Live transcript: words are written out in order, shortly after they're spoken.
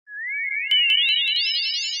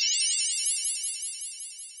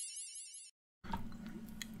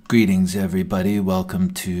Greetings everybody,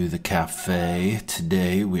 welcome to the cafe.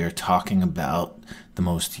 Today we are talking about the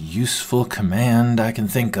most useful command I can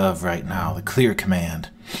think of right now, the clear command.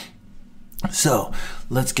 So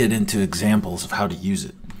let's get into examples of how to use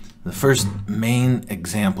it. The first main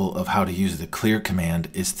example of how to use the clear command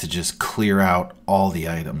is to just clear out all the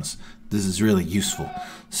items. This is really useful.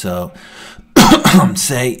 So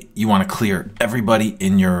say you want to clear everybody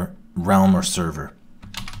in your realm or server.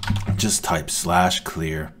 Just type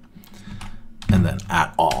 /clear and then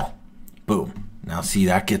 @all. Boom. Now see,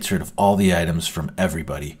 that gets rid of all the items from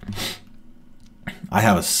everybody. I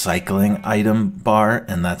have a cycling item bar,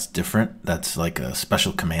 and that's different. That's like a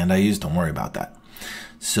special command I use. Don't worry about that.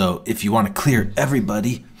 So if you want to clear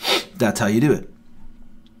everybody, that's how you do it.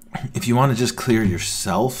 If you want to just clear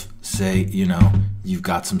yourself, say, you know, you've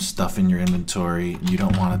got some stuff in your inventory, you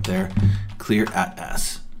don't want it there, clear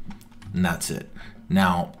 @s, and that's it.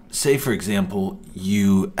 Now, say for example,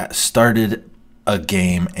 you started a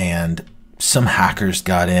game and some hackers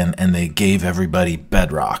got in and they gave everybody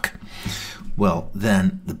Bedrock. Well,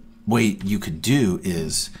 then the way you could do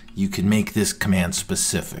is you can make this command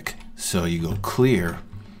specific. So you go clear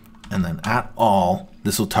and then @all.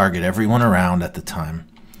 This will target everyone around at the time.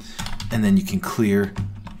 And then you can clear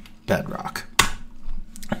Bedrock.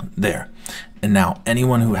 There. And now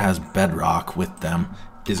anyone who has Bedrock with them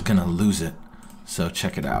is going to lose it. So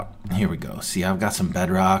check it out. Here we go. See, I've got some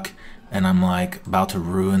Bedrock and I'm like about to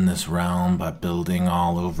ruin this realm by building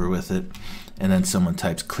all over with it. And then someone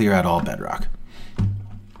types clear out all Bedrock.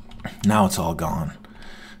 Now it's all gone.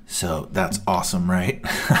 So that's awesome, right?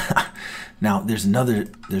 Now there's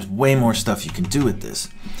way more stuff you can do with this.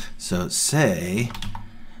 So say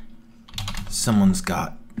someone's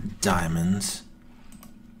got diamonds,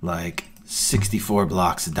 like 64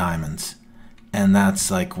 blocks of diamonds. And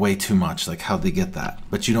that's like way too much. Like, how'd they get that?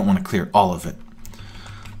 But you don't want to clear all of it.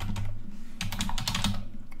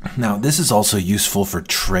 Now, this is also useful for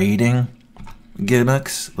trading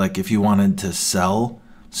gimmicks. Like, if you wanted to sell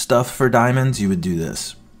stuff for diamonds, you would do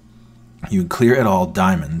this. You would clear it all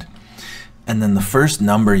diamond. And then the first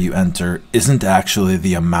number you enter isn't actually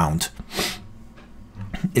the amount.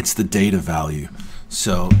 It's the data value.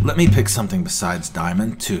 So let me pick something besides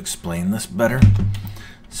diamond to explain this better.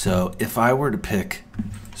 So if I were to pick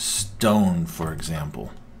stone, for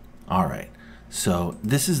example, all right, so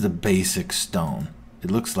this is the basic stone. It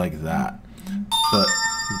looks like that, but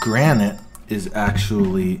granite is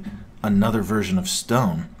actually another version of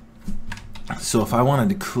stone. So if I wanted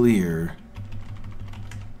to clear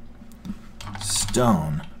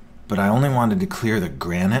stone, but I only wanted to clear the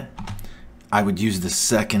granite, I would use the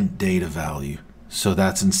second data value. So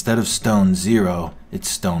that's, instead of stone 0, it's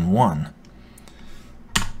stone 1.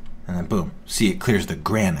 And then boom, see, it clears the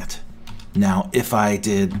granite. Now if I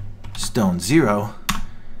did stone 0,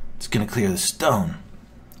 it's gonna clear the stone.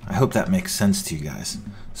 I hope that makes sense to you guys.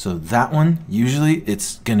 So that one, usually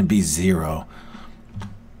it's gonna be 0.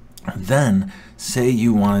 Then say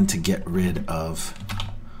you wanted to get rid of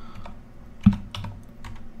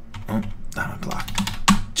diamond block,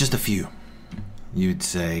 just a few. You'd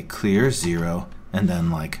say clear 0 and then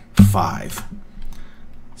like 5.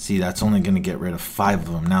 See, that's only going to get rid of 5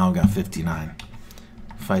 of them. Now I've got 59.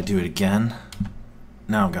 If I do it again,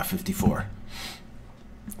 now I've got 54.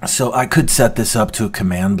 So I could set this up to a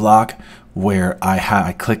command block where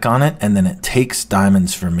I click on it and then it takes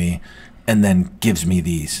diamonds for me and then gives me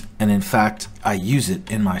these. And in fact, I use it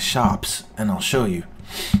in my shops, and I'll show you,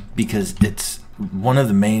 because it's one of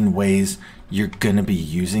the main ways you're going to be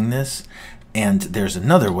using this. And there's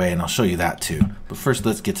another way, and I'll show you that too. But first,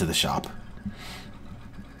 let's get to the shop.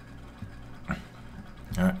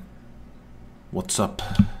 Alright. What's up?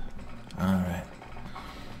 Alright.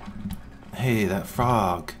 Hey, that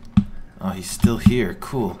frog. Oh, he's still here.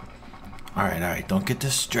 Cool. Alright. Don't get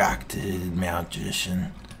distracted,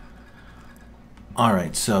 magician.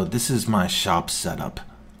 Alright, so this is my shop setup.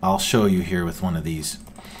 I'll show you here with one of these.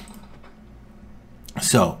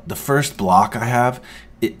 So, the first block I have,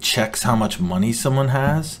 it checks how much money someone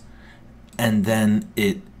has, and then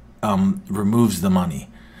it removes the money.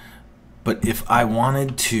 But if I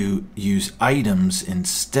wanted to use items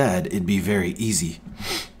instead, it'd be very easy.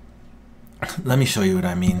 Let me show you what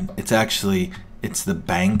I mean. It's the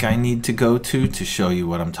bank I need to go to show you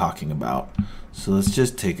what I'm talking about. So let's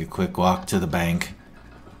just take a quick walk to the bank.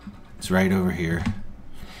 It's right over here.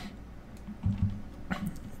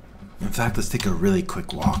 In fact, let's take a really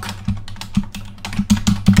quick walk.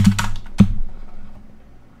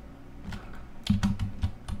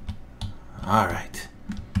 All right.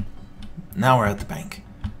 Now we're at the bank.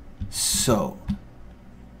 So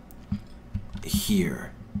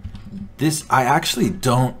here, this, I actually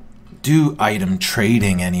don't do item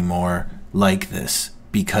trading anymore like this,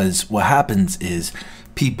 because what happens is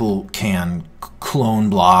people can clone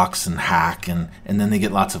blocks and hack, and then they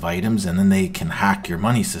get lots of items, and then they can hack your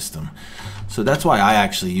money system. So that's why I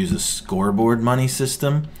actually use a scoreboard money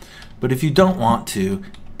system. But if you don't want to,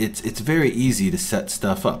 it's very easy to set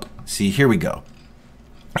stuff up. See, here we go.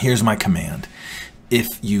 Here's my command. If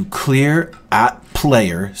you clear at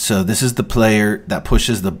player, so this is the player that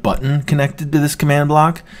pushes the button connected to this command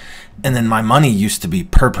block, and then my money used to be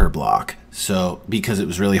per block, so because it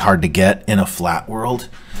was really hard to get in a flat world,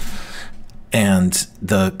 and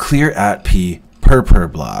the clear at p per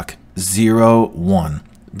block 0 1,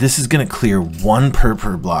 this is going to clear 1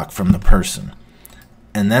 per block from the person.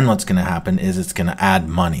 And then what's going to happen is it's going to add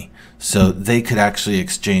money, so they could actually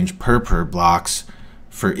exchange per blocks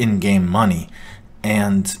for in-game money.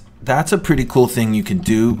 And that's a pretty cool thing you can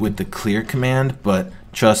do with the clear command, but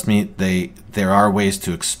trust me, there are ways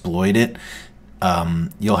to exploit it.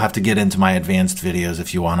 You'll have to get into my advanced videos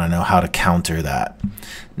if you want to know how to counter that.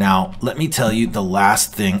 Now, let me tell you the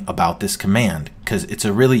last thing about this command, because it's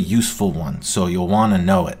a really useful one, so you'll want to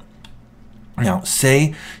know it. Now,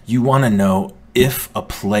 say you want to know if a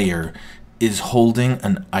player is holding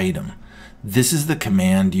an item. This is the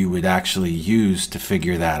command you would actually use to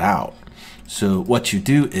figure that out. So what you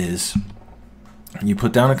do is you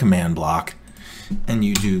put down a command block and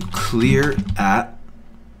you do clear at,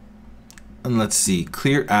 and let's see,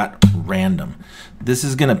 clear at random. This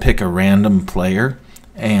is going to pick a random player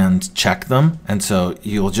and check them, and so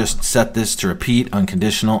you'll just set this to repeat,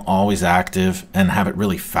 unconditional, always active, and have it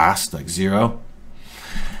really fast, like 0.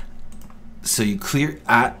 So you clear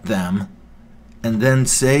at them, and then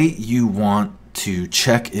say you want to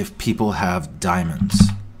check if people have diamonds.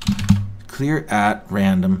 Clear at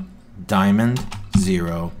random diamond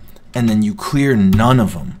 0, and then you clear none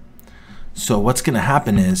of them. So what's going to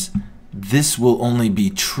happen is this will only be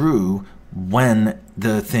true when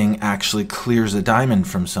the thing actually clears a diamond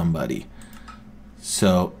from somebody.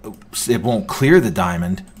 So it won't clear the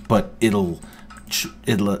diamond, but it'll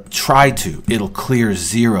try to. It'll clear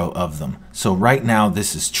 0 of them. So right now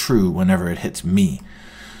this is true whenever it hits me.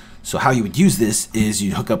 So how you would use this is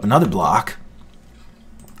you'd hook up another block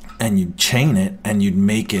and you'd chain it, and you'd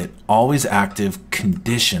make it always active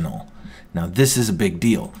conditional. Now this is a big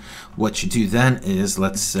deal. What you do then is,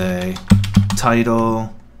 let's say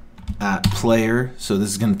title at player, so this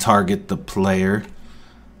is going to target the player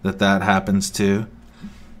that happens to.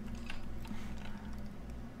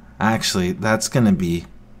 Actually, that's going to be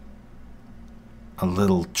a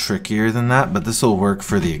little trickier than that, but this will work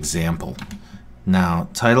for the example. Now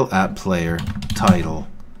title at player, title,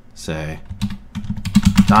 say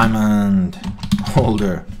diamond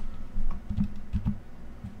holder.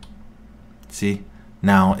 See,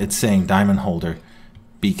 now it's saying diamond holder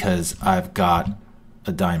because I've got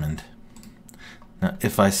a diamond. Now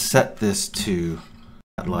if I set this to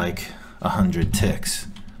like 100 ticks,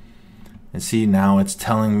 and see, now it's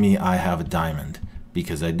telling me I have a diamond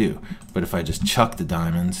because I do. But if I just chuck the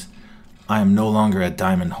diamonds, I am no longer a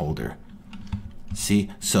diamond holder. See,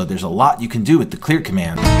 so there's a lot you can do with the clear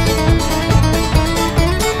command.